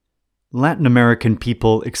Latin American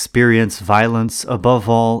people experience violence above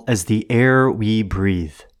all as the air we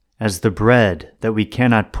breathe, as the bread that we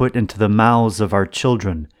cannot put into the mouths of our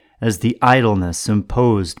children, as the idleness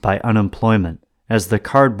imposed by unemployment, as the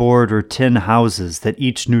cardboard or tin houses that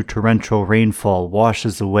each new torrential rainfall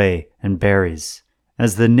washes away and buries,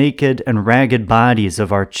 as the naked and ragged bodies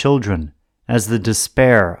of our children, as the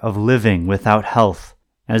despair of living without health,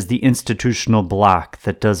 as the institutional block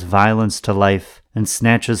that does violence to life and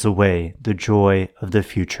snatches away the joy of the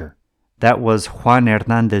future. That was Juan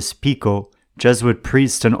Hernandez Pico, Jesuit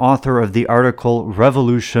priest and author of the article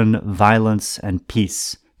Revolution, Violence, and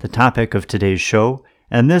Peace, the topic of today's show,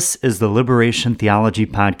 and this is the Liberation Theology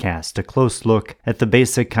Podcast, a close look at the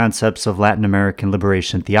basic concepts of Latin American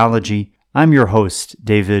liberation theology. I'm your host,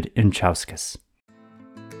 David Inchauskas.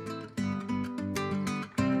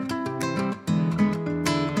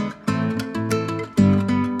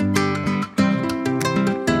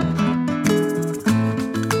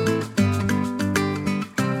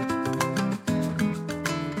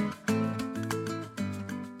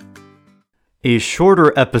 A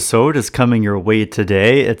shorter episode is coming your way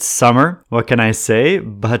today. It's summer, what can I say?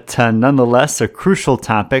 But nonetheless, a crucial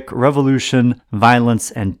topic, Revolution,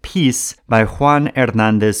 Violence, and Peace by Juan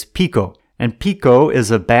Hernandez Pico. And Pico is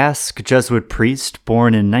a Basque Jesuit priest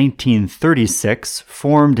born in 1936,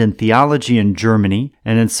 formed in theology in Germany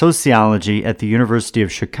and in sociology at the University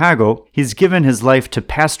of Chicago. He's given his life to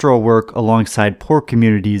pastoral work alongside poor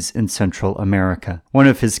communities in Central America. One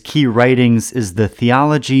of his key writings is The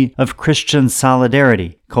Theology of Christian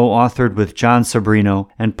Solidarity, co-authored with John Sobrino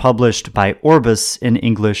and published by Orbis in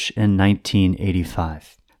English in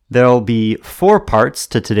 1985. There'll be 4 parts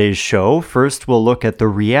to today's show. First, we'll look at the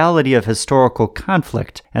reality of historical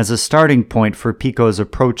conflict as a starting point for Pico's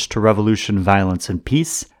approach to revolution, violence, and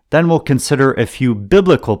peace. Then we'll consider a few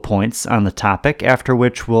biblical points on the topic, after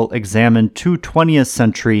which we'll examine 2 20th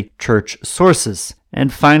century church sources.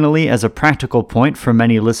 And finally, as a practical point for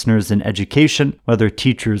many listeners in education, whether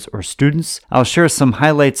teachers or students, I'll share some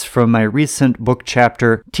highlights from my recent book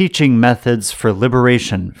chapter, Teaching Methods for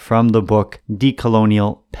Liberation, from the book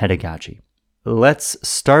Decolonial Pedagogy. Let's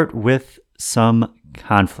start with some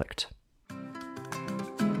conflict.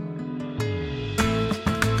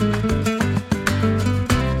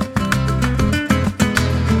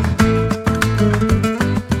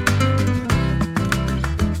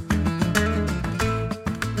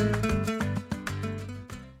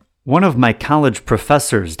 One of my college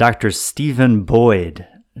professors, Dr. Stephen Boyd,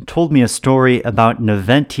 told me a story about an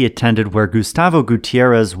event he attended where Gustavo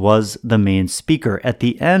Gutierrez was the main speaker. At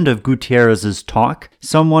the end of Gutierrez's talk,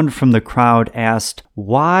 someone from the crowd asked,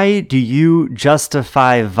 "Why do you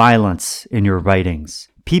justify violence in your writings?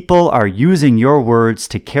 People are using your words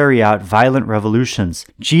to carry out violent revolutions.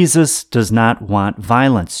 Jesus does not want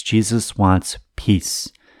violence. Jesus wants peace."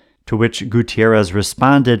 To which Gutierrez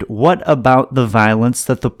responded, "What about the violence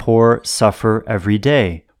that the poor suffer every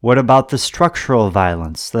day? What about the structural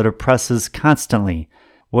violence that oppresses constantly?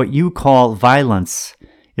 What you call violence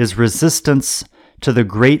is resistance to the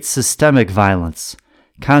great systemic violence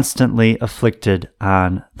constantly afflicted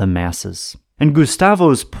on the masses." And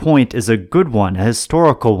Gustavo's point is a good one, a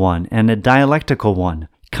historical one, and a dialectical one.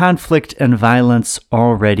 Conflict and violence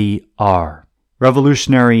already are.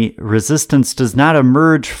 Revolutionary resistance does not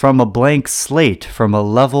emerge from a blank slate, from a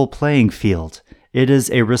level playing field. It is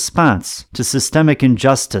a response to systemic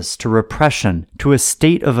injustice, to repression, to a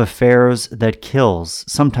state of affairs that kills,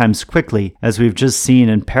 sometimes quickly, as we've just seen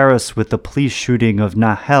in Paris with the police shooting of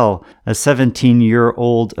Nahel, a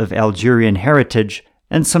 17-year-old of Algerian heritage,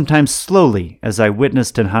 and sometimes slowly, as I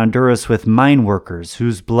witnessed in Honduras with mine workers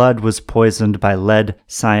whose blood was poisoned by lead,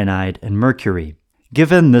 cyanide, and mercury.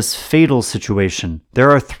 Given this fatal situation,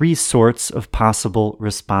 there are 3 sorts of possible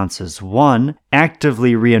responses. 1,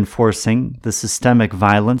 actively reinforcing the systemic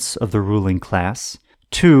violence of the ruling class.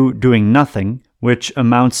 2, doing nothing, which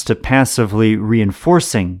amounts to passively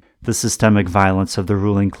reinforcing the systemic violence of the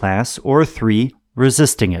ruling class. Or 3,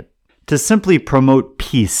 resisting it. To simply promote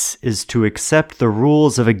peace is to accept the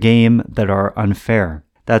rules of a game that are unfair.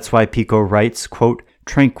 That's why Pico writes, quote,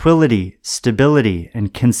 "Tranquility, stability,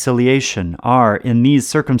 and conciliation are, in these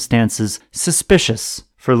circumstances, suspicious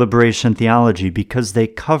for liberation theology because they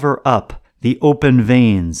cover up the open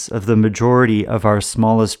veins of the majority of our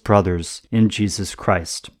smallest brothers in Jesus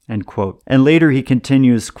Christ." End quote. And later he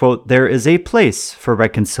continues, quote, "There is a place for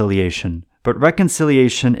reconciliation, but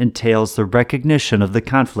reconciliation entails the recognition of the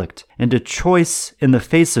conflict and a choice in the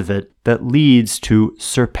face of it that leads to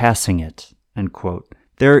surpassing it." End quote.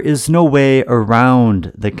 There is no way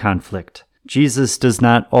around the conflict. Jesus does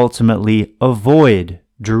not ultimately avoid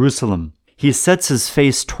Jerusalem. He sets his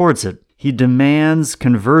face towards it. He demands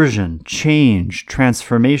conversion, change,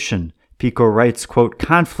 transformation. Pico writes, quote,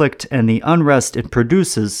 conflict and the unrest it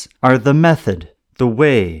produces are the method, the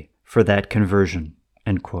way for that conversion,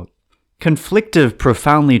 end quote. Conflictive,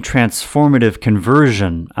 profoundly transformative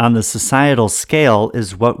conversion on the societal scale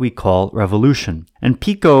is what we call revolution. And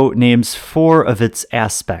Pico names 4 of its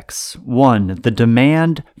aspects. 1, the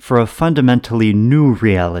demand for a fundamentally new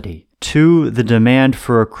reality. 2, the demand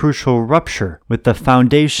for a crucial rupture with the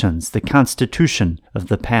foundations, the constitution of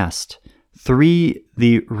the past. 3,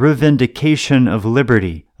 the revindication of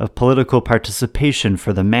liberty, of political participation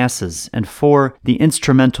for the masses. And 4, the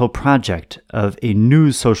instrumental project of a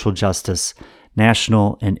new social justice,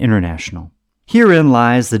 national and international. Herein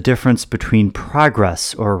lies the difference between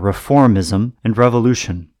progress or reformism and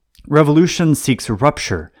revolution. Revolution seeks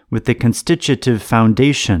rupture with the constitutive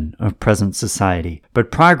foundation of present society,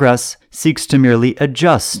 but progress seeks to merely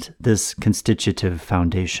adjust this constitutive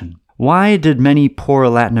foundation. Why did many poor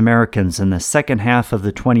Latin Americans in the second half of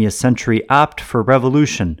the 20th century opt for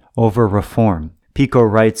revolution over reform? Pico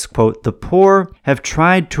writes, quote, the poor have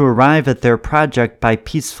tried to arrive at their project by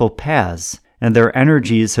peaceful paths, and their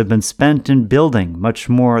energies have been spent in building much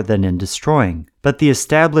more than in destroying. But the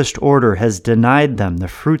established order has denied them the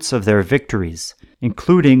fruits of their victories,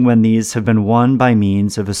 including when these have been won by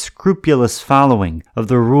means of a scrupulous following of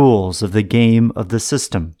the rules of the game of the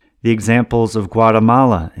system. The examples of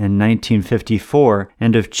Guatemala in 1954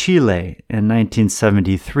 and of Chile in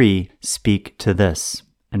 1973 speak to this,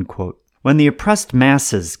 end quote. When the oppressed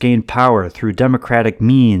masses gained power through democratic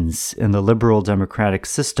means in the liberal democratic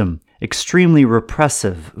system, extremely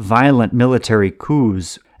repressive, violent military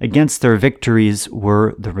coups against their victories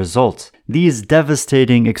were the result. These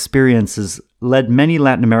devastating experiences led many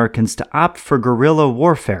Latin Americans to opt for guerrilla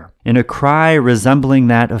warfare in a cry resembling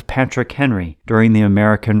that of Patrick Henry during the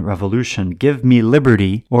American Revolution, "Give me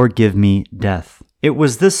liberty or give me death." It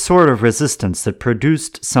was this sort of resistance that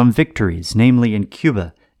produced some victories, namely in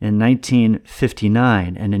Cuba in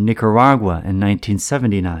 1959 and in Nicaragua in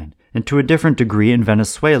 1979, and to a different degree in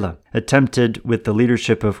Venezuela, attempted with the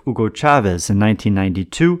leadership of Hugo Chavez in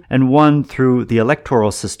 1992 and won through the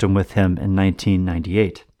electoral system with him in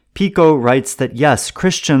 1998. Pico writes that yes,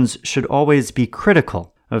 Christians should always be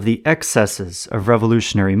critical of the excesses of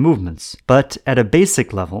revolutionary movements, but at a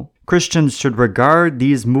basic level, Christians should regard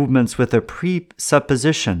these movements with a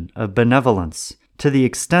presupposition of benevolence, to the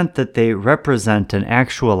extent that they represent and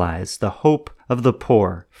actualize the hope of the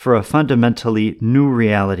poor for a fundamentally new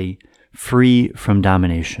reality free from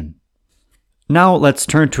domination. Now let's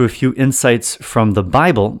turn to a few insights from the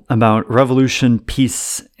Bible about revolution,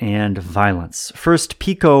 peace, and violence. First,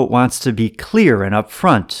 Pico wants to be clear and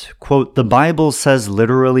upfront. Quote, the Bible says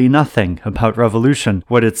literally nothing about revolution.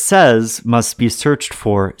 What it says must be searched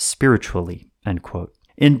for spiritually, end quote.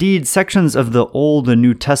 Indeed, sections of the Old and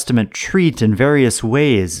New Testament treat in various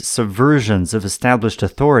ways subversions of established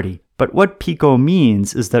authority. But what Pico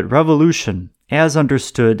means is that revolution, as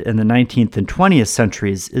understood in the 19th and 20th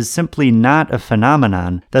centuries, is simply not a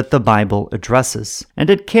phenomenon that the Bible addresses. And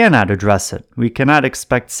it cannot address it. We cannot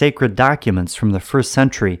expect sacred documents from the first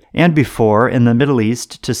century and before in the Middle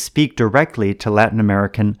East to speak directly to Latin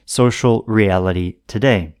American social reality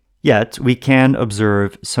today. Yet, we can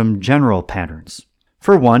observe some general patterns.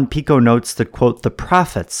 For one, Pico notes that, quote, the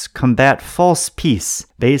prophets combat false peace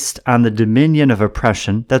based on the dominion of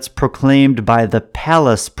oppression that's proclaimed by the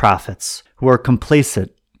palace prophets, who are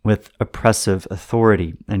complacent with oppressive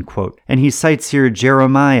authority, end quote. And he cites here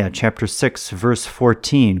Jeremiah chapter 6, verse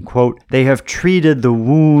 14, quote, they have treated the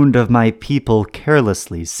wound of my people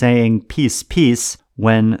carelessly, saying, peace, peace,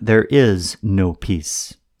 when there is no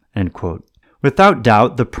peace, end quote. Without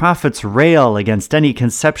doubt, the prophets rail against any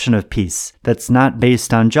conception of peace that's not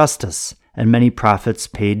based on justice, and many prophets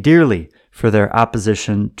pay dearly for their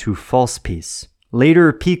opposition to false peace.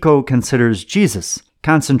 Later, Pico considers Jesus,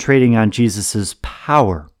 concentrating on Jesus'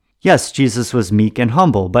 power. Yes, Jesus was meek and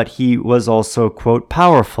humble, but he was also, quote,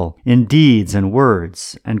 powerful in deeds and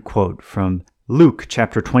words, end quote, from Luke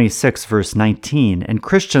chapter 26, verse 19, and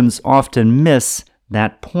Christians often miss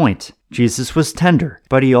that point. Jesus was tender,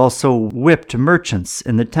 but he also whipped merchants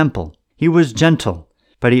in the temple. He was gentle,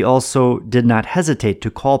 but he also did not hesitate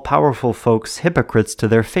to call powerful folks hypocrites to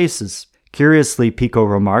their faces. Curiously, Pico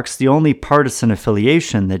remarks, the only partisan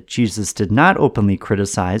affiliation that Jesus did not openly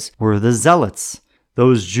criticize were the Zealots,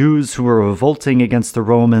 those Jews who were revolting against the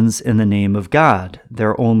Romans in the name of God,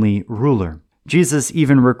 their only ruler. Jesus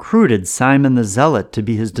even recruited Simon the Zealot to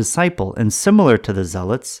be his disciple, and similar to the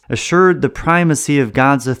Zealots, assured the primacy of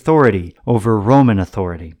God's authority over Roman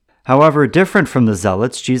authority. However, different from the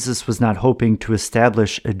Zealots, Jesus was not hoping to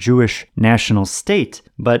establish a Jewish national state,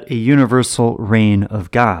 but a universal reign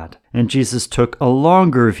of God. And Jesus took a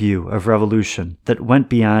longer view of revolution that went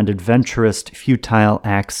beyond adventurous, futile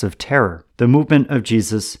acts of terror. The movement of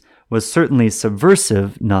Jesus was certainly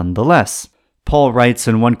subversive nonetheless. Paul writes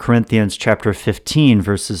in 1 Corinthians chapter 15,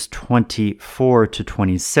 verses 24 to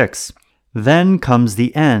 26, "Then comes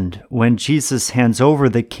the end, when Jesus hands over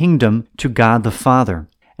the kingdom to God the Father,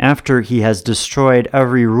 after he has destroyed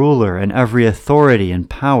every ruler and every authority and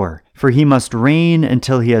power. For he must reign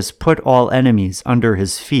until he has put all enemies under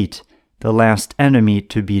his feet. The last enemy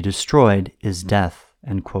to be destroyed is death."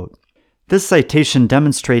 End quote. This citation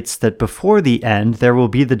demonstrates that before the end there will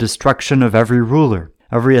be the destruction of every ruler,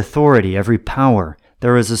 every authority, every power.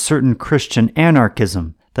 There is a certain Christian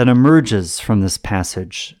anarchism that emerges from this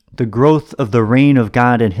passage. The growth of the reign of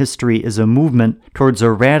God in history is a movement towards a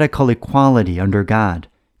radical equality under God,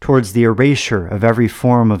 towards the erasure of every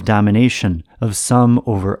form of domination of some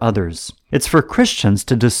over others. It's for Christians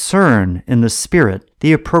to discern in the Spirit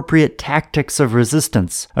the appropriate tactics of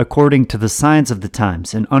resistance according to the signs of the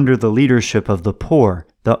times and under the leadership of the poor,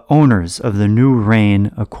 the owners of the new reign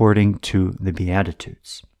according to the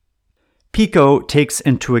Beatitudes. Pico takes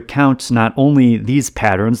into account not only these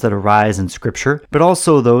patterns that arise in Scripture, but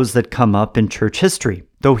also those that come up in church history.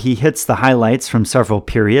 Though he hits the highlights from several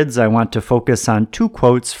periods, I want to focus on two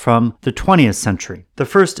quotes from the 20th century. The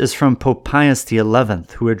first is from Pope Pius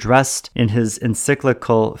XI, who addressed in his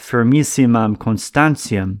encyclical Firmissimam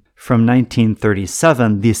Constantiam from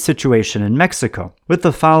 1937 the situation in Mexico, with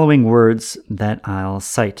the following words that I'll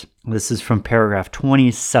cite. This is from paragraph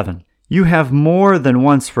 27. "You have more than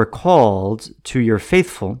once recalled to your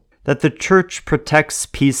faithful that the Church protects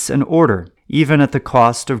peace and order, even at the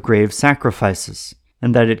cost of grave sacrifices,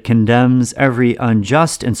 and that it condemns every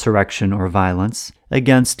unjust insurrection or violence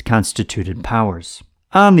against constituted powers.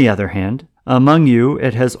 On the other hand, among you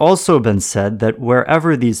it has also been said that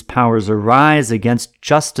wherever these powers arise against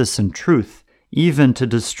justice and truth, even to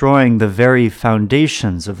destroying the very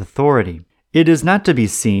foundations of authority, it is not to be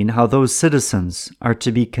seen how those citizens are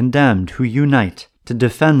to be condemned who unite to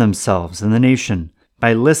defend themselves and the nation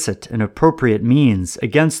by licit and appropriate means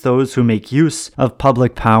against those who make use of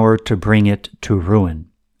public power to bring it to ruin."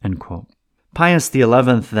 End quote. Pius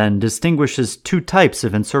XI then distinguishes two types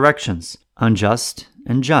of insurrections, unjust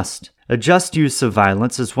and just. A just use of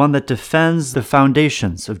violence is one that defends the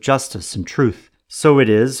foundations of justice and truth. So it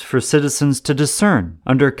is for citizens to discern,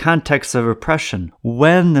 under contexts of oppression,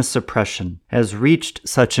 when this oppression has reached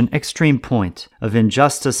such an extreme point of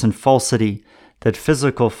injustice and falsity that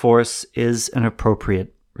physical force is an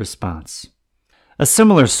appropriate response. A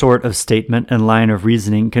similar sort of statement and line of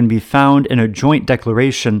reasoning can be found in a joint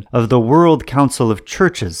declaration of the World Council of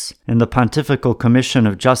Churches and the Pontifical Commission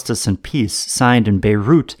of Justice and Peace signed in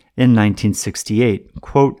Beirut in 1968.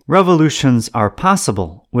 Quote, "Revolutions are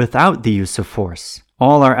possible without the use of force.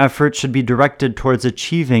 All our efforts should be directed towards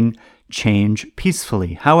achieving change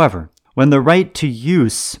peacefully. However, when the right to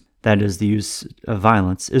use, that is, the use of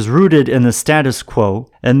violence, is rooted in the status quo,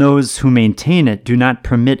 and those who maintain it do not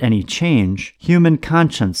permit any change, human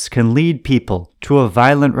conscience can lead people to a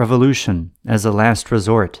violent revolution as a last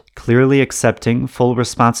resort, clearly accepting full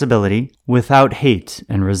responsibility without hate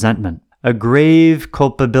and resentment. A grave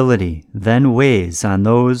culpability then weighs on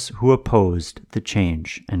those who opposed the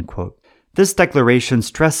change." End quote. This declaration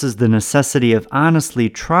stresses the necessity of honestly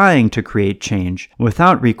trying to create change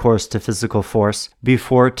without recourse to physical force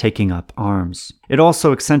before taking up arms. It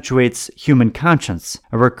also accentuates human conscience,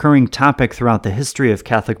 a recurring topic throughout the history of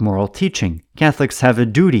Catholic moral teaching. Catholics have a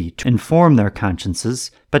duty to inform their consciences,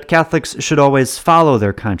 but Catholics should always follow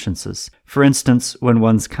their consciences. For instance, when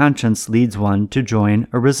one's conscience leads one to join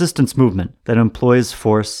a resistance movement that employs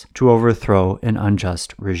force to overthrow an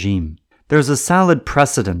unjust regime. There's a solid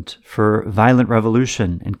precedent for violent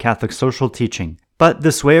revolution in Catholic social teaching, but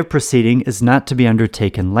this way of proceeding is not to be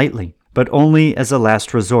undertaken lightly, but only as a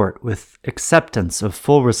last resort, with acceptance of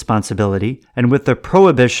full responsibility and with the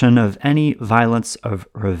prohibition of any violence of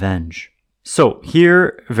revenge. So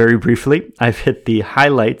here, very briefly, I've hit the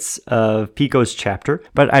highlights of Pico's chapter,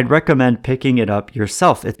 but I'd recommend picking it up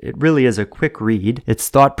yourself. It really is a quick read. It's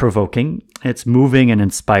thought-provoking, it's moving and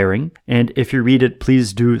inspiring, and if you read it,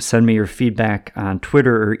 please do send me your feedback on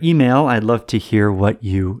Twitter or email. I'd love to hear what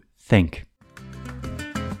you think.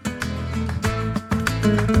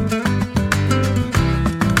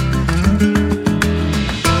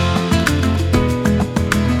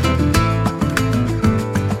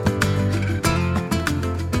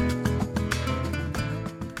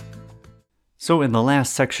 So in the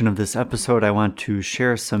last section of this episode, I want to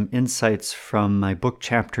share some insights from my book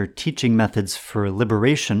chapter, Teaching Methods for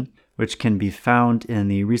Liberation, which can be found in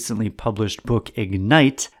the recently published book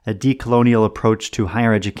Ignite, a decolonial approach to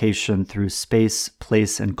higher education through space,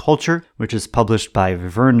 place, and culture, which is published by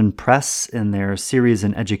Vernon Press in their series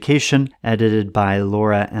in education, edited by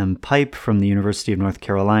Laura M. Pipe from the University of North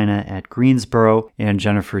Carolina at Greensboro and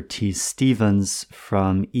Jennifer T. Stevens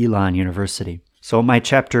from Elon University. So my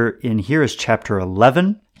chapter in here is chapter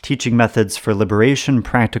 11, Teaching Methods for Liberation,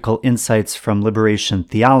 Practical Insights from Liberation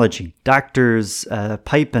Theology. Doctors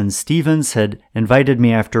Pipe and Stevens had invited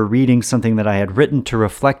me after reading something that I had written to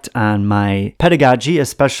reflect on my pedagogy,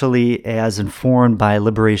 especially as informed by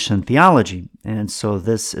liberation theology. And so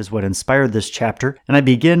this is what inspired this chapter. And I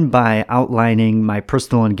begin by outlining my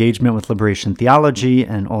personal engagement with liberation theology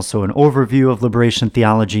and also an overview of liberation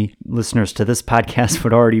theology. Listeners to this podcast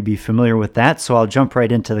would already be familiar with that, so I'll jump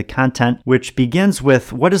right into the content, which begins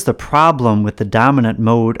with what is the problem with the dominant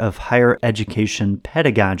mode of higher education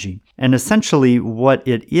pedagogy? And essentially what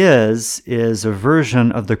it is a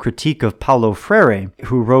version of the critique of Paulo Freire,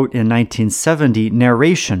 who wrote in 1970,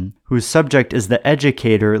 Narration, whose subject is the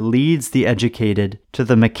educator leads the educated to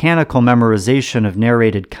the mechanical memorization of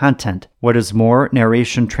narrated content. What is more,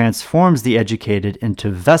 narration transforms the educated into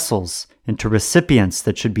vessels, into recipients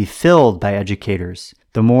that should be filled by educators.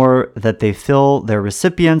 The more that they fill their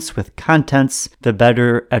recipients with contents, the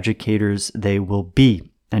better educators they will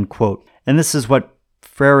be, end quote. And this is what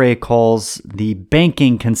Freire calls the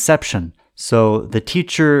banking conception. So the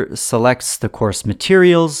teacher selects the course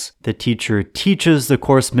materials, the teacher teaches the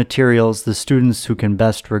course materials, the students who can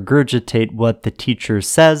best regurgitate what the teacher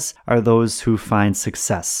says are those who find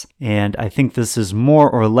success. And I think this is more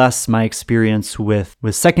or less my experience with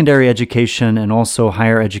secondary education and also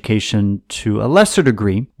higher education to a lesser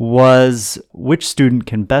degree, was which student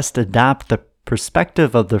can best adopt the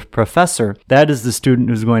perspective of the professor. That is the student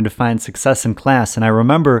who's going to find success in class. And I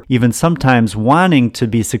remember even sometimes wanting to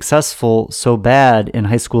be successful so bad in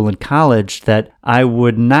high school and college that I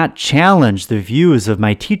would not challenge the views of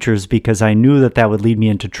my teachers because I knew that that would lead me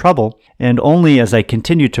into trouble. And only as I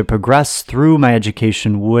continued to progress through my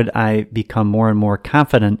education would I become more and more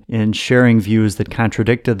confident in sharing views that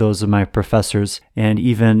contradicted those of my professors and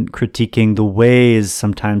even critiquing the ways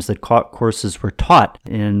sometimes that courses were taught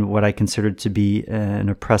in what I considered to be an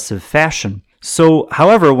oppressive fashion. So,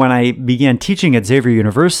 however, when I began teaching at Xavier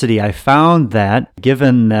University, I found that,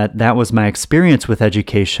 given that that was my experience with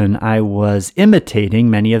education, I was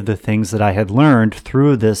imitating many of the things that I had learned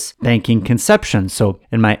through this banking conception. So,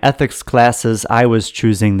 in my ethics classes, I was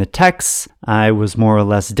choosing the texts. I was more or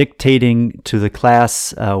less dictating to the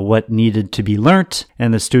class what needed to be learnt,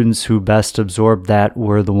 and the students who best absorbed that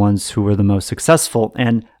were the ones who were the most successful.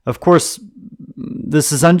 And, of course,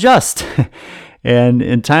 this is unjust. And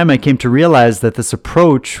in time, I came to realize that this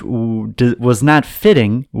approach was not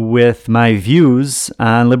fitting with my views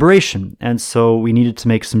on liberation. And so we needed to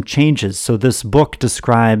make some changes. So this book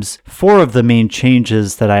describes 4 of the main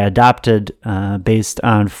changes that I adopted based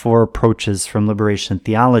on 4 approaches from liberation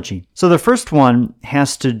theology. So the first one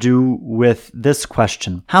has to do with this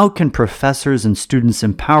question: how can professors and students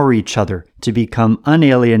empower each other to become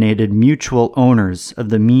unalienated mutual owners of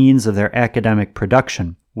the means of their academic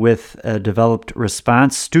production? With a developed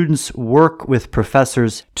response, students work with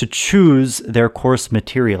professors to choose their course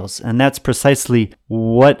materials. And that's precisely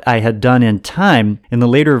what I had done in time. In the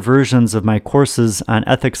later versions of my courses on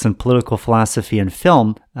ethics and political philosophy and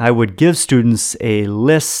film, I would give students a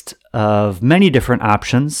list of many different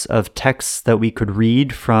options of texts that we could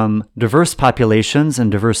read from diverse populations and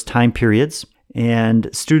diverse time periods. And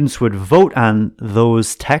students would vote on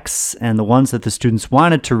those texts, and the ones that the students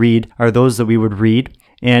wanted to read are those that we would read.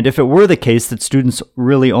 And if it were the case that students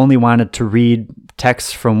really only wanted to read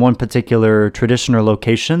texts from one particular tradition or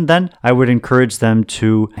location, then I would encourage them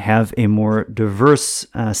to have a more diverse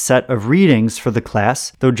set of readings for the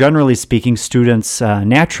class. Though generally speaking, students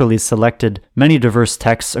naturally selected many diverse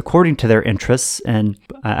texts according to their interests. And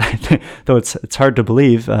though it's hard to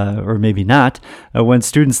believe, or maybe not, when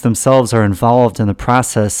students themselves are involved in the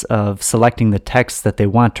process of selecting the texts that they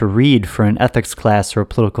want to read for an ethics class or a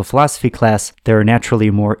political philosophy class, they're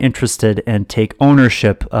naturally more interested and take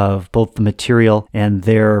ownership of both the material and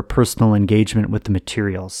their personal engagement with the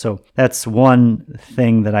material. So that's one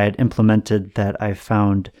thing that I had implemented that I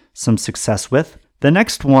found some success with. The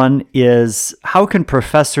next one is: how can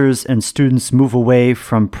professors and students move away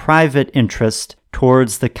from private interest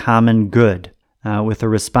towards the common good? With the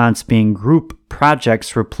response being group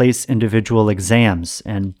projects replace individual exams.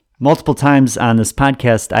 And Multiple times on this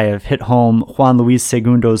podcast, I have hit home Juan Luis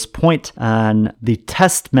Segundo's point on the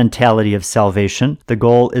test mentality of salvation. The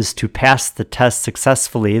goal is to pass the test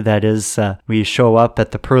successfully. That is, we show up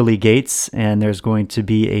at the pearly gates and there's going to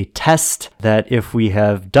be a test that if we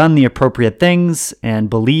have done the appropriate things and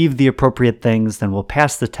believe the appropriate things, then we'll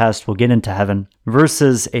pass the test, we'll get into heaven,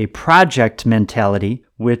 versus a project mentality,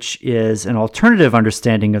 which is an alternative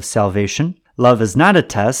understanding of salvation. Love is not a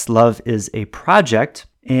test, love is a project.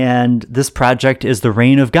 And this project is the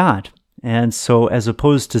reign of God. And so as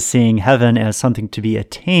opposed to seeing heaven as something to be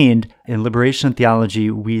attained, in liberation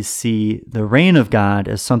theology, we see the reign of God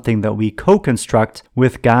as something that we co-construct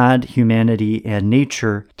with God, humanity, and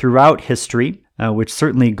nature throughout history, which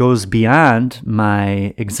certainly goes beyond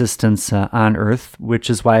my existence on earth, which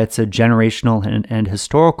is why it's a generational and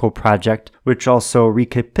historical project, which also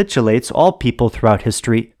recapitulates all people throughout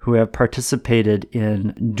history who have participated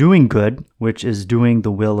in doing good, which is doing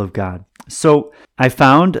the will of God. So I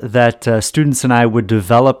found that students and I would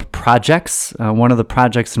develop projects. One of the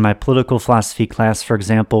projects in my political philosophy class, for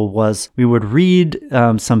example, was we would read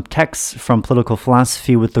some texts from political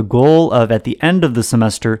philosophy with the goal of, at the end of the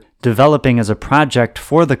semester, developing as a project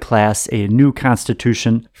for the class a new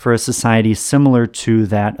constitution for a society similar to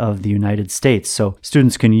that of the United States. So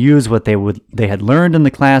students can use what they had learned in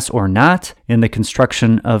the class or not in the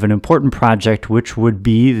construction of an important project, which would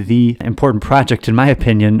be the important project, in my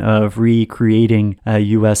opinion, of recreating a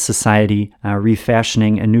U.S. society,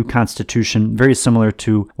 refashioning a new constitution, very similar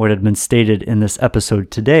to what had been stated in this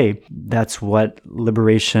episode today. That's what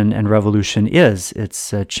liberation and revolution is.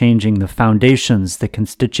 It's changing the foundations, the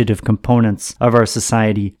constitutive components of our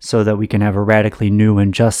society so that we can have a radically new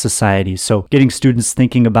and just society. So getting students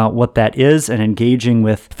thinking about what that is and engaging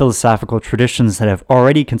with philosophical traditions that have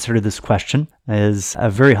already considered this question is a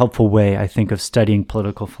very helpful way, I think, of studying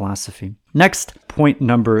political philosophy. Next, point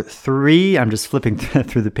number 3, I'm just flipping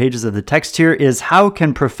through the pages of the text here, is how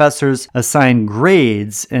can professors assign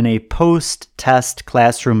grades in a post-test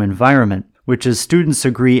classroom environment, which is students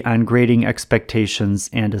agree on grading expectations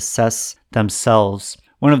and assess themselves.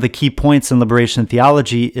 One of the key points in liberation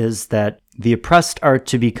theology is that the oppressed are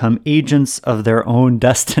to become agents of their own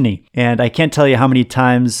destiny. And I can't tell you how many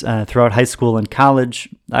times throughout high school and college,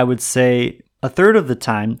 I would say a third of the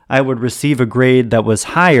time I would receive a grade that was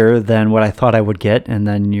higher than what I thought I would get, and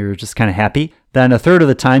then you're just kind of happy. Then a third of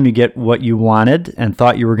the time you get what you wanted and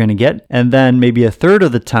thought you were going to get. And then maybe a third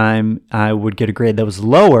of the time I would get a grade that was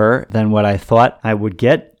lower than what I thought I would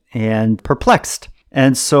get and perplexed.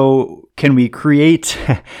 And so can we create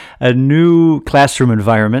a new classroom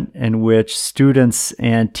environment in which students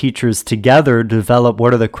and teachers together develop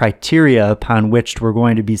what are the criteria upon which we're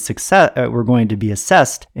going to be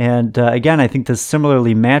assessed? And again, I think this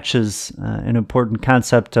similarly matches an important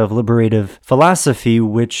concept of liberative philosophy,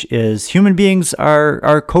 which is human beings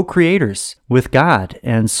are co-creators with God.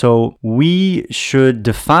 And so we should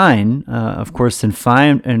define, of course,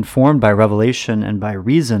 informed by revelation and by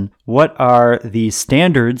reason, what are the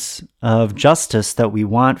standards of justice that we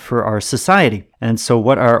want for our society. And so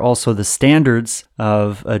what are also the standards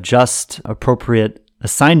of a just, appropriate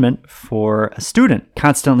assignment for a student?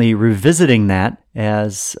 Constantly revisiting that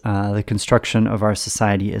as the construction of our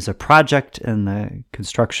society is a project and the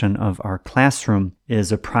construction of our classroom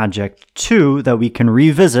is a project too that we can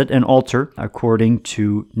revisit and alter according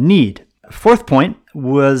to need. Fourth point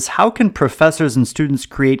was how can professors and students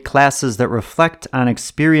create classes that reflect on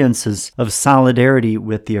experiences of solidarity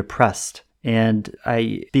with the oppressed? And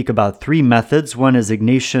I speak about 3 methods. One is the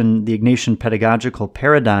Ignatian pedagogical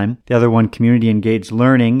paradigm. The other one, community-engaged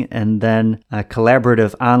learning, and then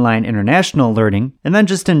collaborative online international learning. And then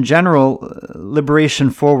just in general,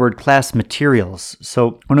 liberation-forward class materials.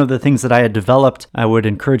 So one of the things that I had developed, I would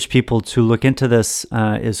encourage people to look into this,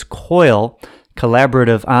 is COIL,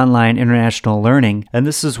 Collaborative Online International Learning. And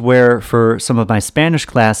this is where, for some of my Spanish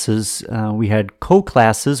classes, we had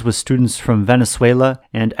co-classes with students from Venezuela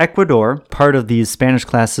and Ecuador. Part of these Spanish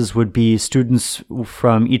classes would be students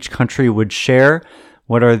from each country would share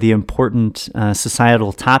what are the important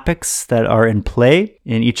societal topics that are in play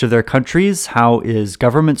in each of their countries, how is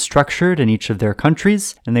government structured in each of their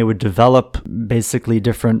countries, and they would develop basically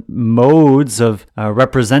different modes of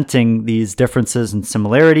representing these differences and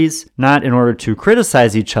similarities, not in order to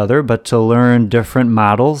criticize each other, but to learn different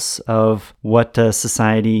models of what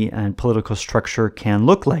society and political structure can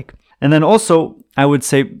look like. And then also, I would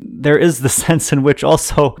say there is the sense in which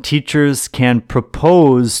also teachers can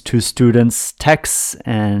propose to students texts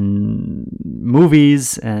and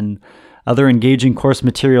movies and other engaging course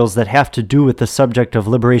materials that have to do with the subject of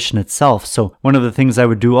liberation itself. So one of the things I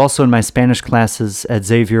would do also in my Spanish classes at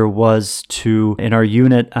Xavier was in our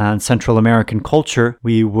unit on Central American culture,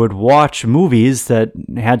 we would watch movies that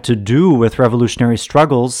had to do with revolutionary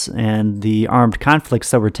struggles and the armed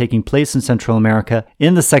conflicts that were taking place in Central America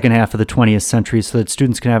in the second half of the 20th century, so that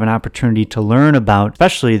students can have an opportunity to learn about,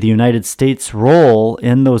 especially the United States' role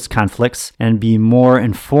in those conflicts and be more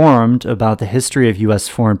informed about the history of U.S.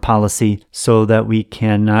 foreign policy so that we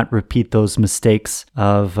cannot repeat those mistakes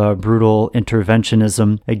of brutal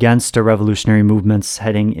interventionism against our revolutionary movements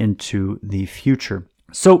heading into the future.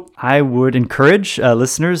 So I would encourage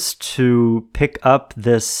listeners to pick up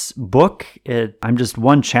this book. I'm just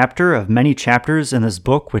one chapter of many chapters in this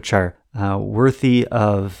book, which are worthy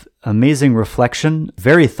of amazing reflection,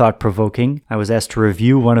 very thought-provoking. I was asked to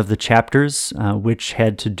review one of the chapters, which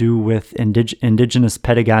had to do with indigenous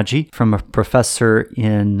pedagogy from a professor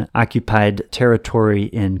in occupied territory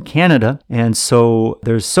in Canada. And so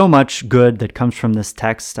there's so much good that comes from this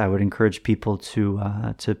text. I would encourage people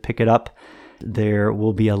to pick it up. There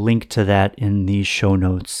will be a link to that in the show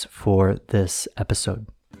notes for this episode.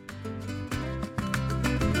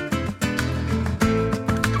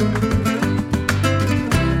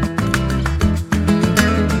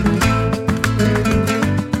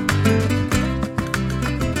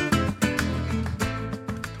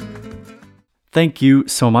 Thank you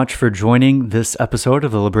so much for joining this episode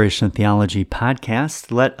of the Liberation Theology podcast.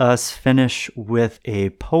 Let us finish with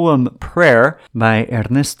a poem prayer by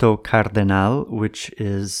Ernesto Cardenal, which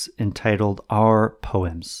is entitled Our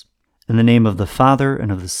Poems. In the name of the Father, and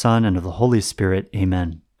of the Son, and of the Holy Spirit,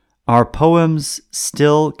 Amen. Our poems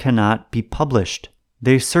still cannot be published.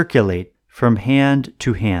 They circulate from hand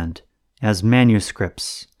to hand as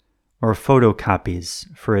manuscripts or photocopies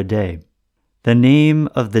for a day. The name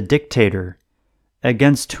of the dictator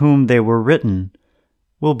against whom they were written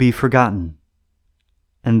will be forgotten,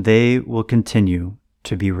 and they will continue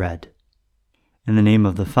to be read. In the name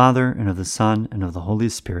of the Father, and of the Son, and of the Holy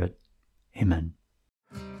Spirit. Amen.